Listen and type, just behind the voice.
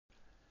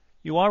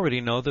You already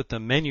know that the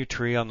menu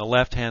tree on the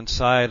left-hand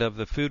side of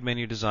the Food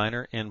Menu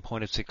Designer in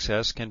Point of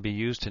Success can be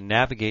used to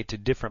navigate to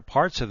different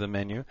parts of the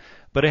menu,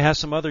 but it has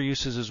some other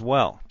uses as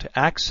well. To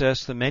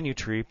access the menu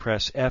tree,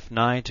 press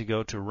F9 to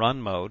go to Run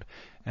mode,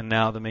 and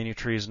now the menu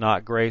tree is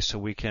not gray, so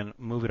we can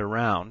move it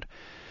around.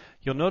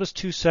 You'll notice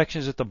two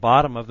sections at the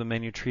bottom of the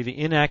menu tree, the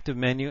Inactive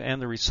menu and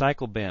the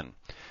Recycle bin.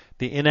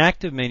 The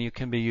Inactive menu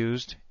can be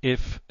used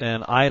if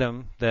an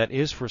item that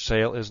is for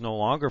sale is no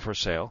longer for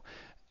sale,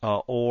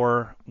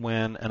 or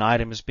when an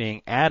item is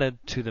being added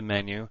to the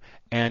menu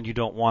and you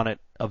don't want it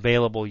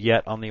available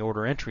yet on the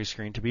order entry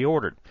screen to be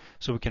ordered.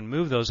 So we can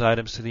move those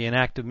items to the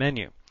Inactive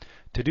menu.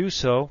 To do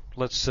so,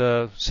 let's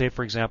say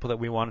for example that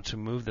we wanted to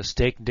move the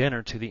steak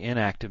dinner to the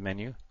Inactive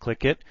menu.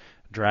 Click it,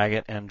 drag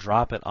it, and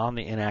drop it on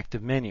the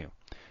Inactive menu.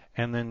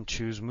 And then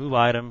choose Move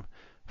Item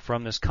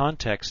from this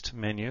context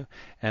menu,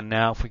 and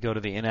now if we go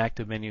to the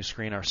Inactive menu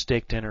screen, our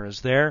steak dinner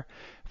is there.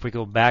 If we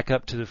go back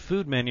up to the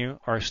Food menu,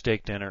 our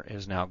steak dinner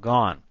is now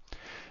gone.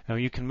 Now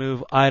you can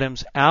move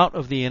items out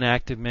of the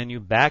Inactive menu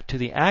back to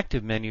the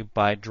Active menu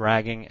by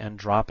dragging and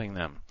dropping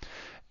them.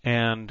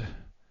 And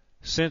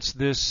since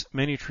this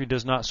menu tree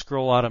does not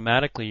scroll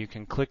automatically, you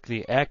can click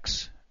the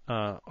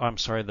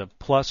the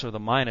plus or the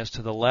minus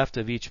to the left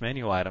of each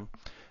menu item,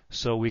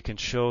 so we can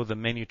show the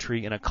menu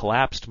tree in a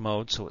collapsed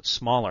mode so it's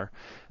smaller.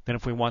 Then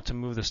if we want to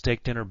move the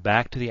steak dinner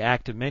back to the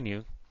Active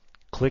menu,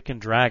 click and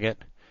drag it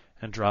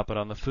and drop it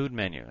on the Food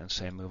menu and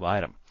say Move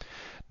Item.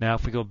 Now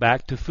if we go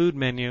back to Food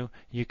menu,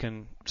 you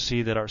can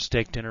see that our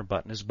steak dinner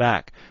button is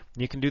back.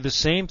 You can do the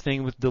same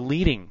thing with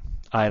deleting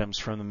items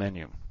from the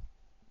menu.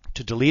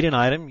 To delete an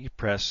item, you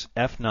press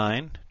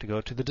F9 to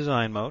go to the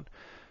design mode,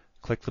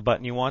 click the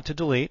button you want to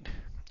delete,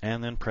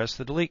 and then press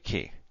the delete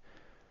key.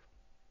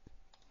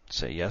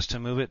 Say yes to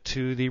move it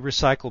to the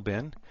recycle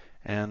bin,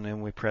 and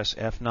then we press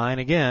F9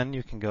 again.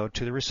 You can go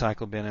to the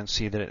recycle bin and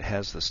see that it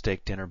has the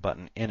steak dinner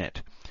button in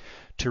it.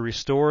 To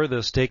restore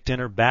the steak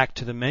dinner back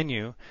to the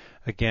menu,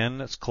 again,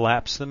 let's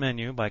collapse the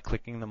menu by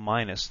clicking the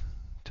minus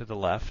to the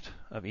left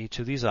of each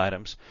of these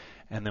items,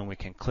 and then we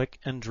can click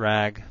and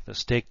drag the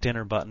steak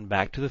dinner button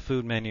back to the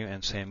Food menu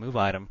and say Move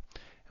Item.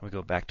 We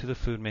go back to the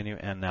Food menu,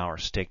 and now our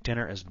steak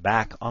dinner is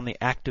back on the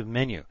Active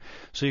menu.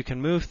 So you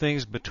can move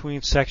things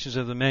between sections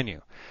of the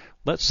menu.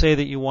 Let's say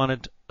that you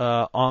wanted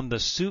on the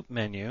Soup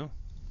menu,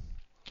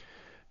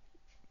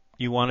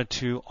 you wanted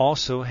to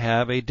also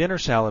have a dinner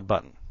salad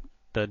button.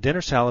 The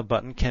dinner salad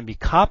button can be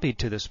copied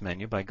to this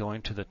menu by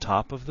going to the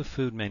top of the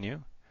Food menu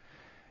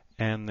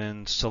and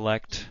then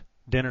select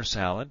Dinner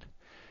Salad,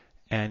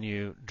 and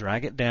you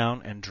drag it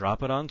down and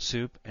drop it on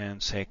Soup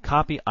and say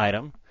Copy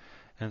Item.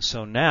 And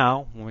so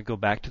now, when we go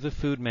back to the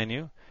Food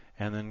menu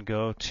and then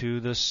go to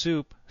the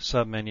Soup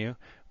submenu,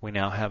 we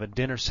now have a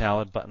dinner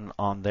salad button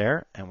on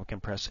there, and we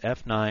can press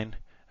F9,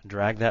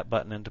 drag that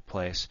button into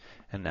place,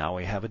 and now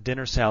we have a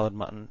dinner salad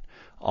button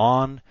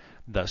on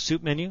the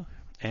Soup menu.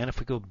 And if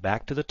we go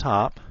back to the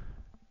top,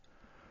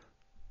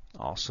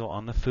 also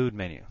on the Food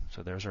menu.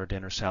 So there's our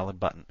dinner salad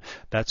button.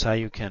 That's how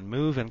you can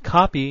move and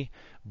copy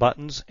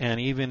buttons and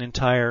even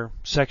entire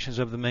sections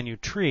of the menu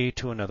tree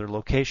to another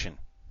location.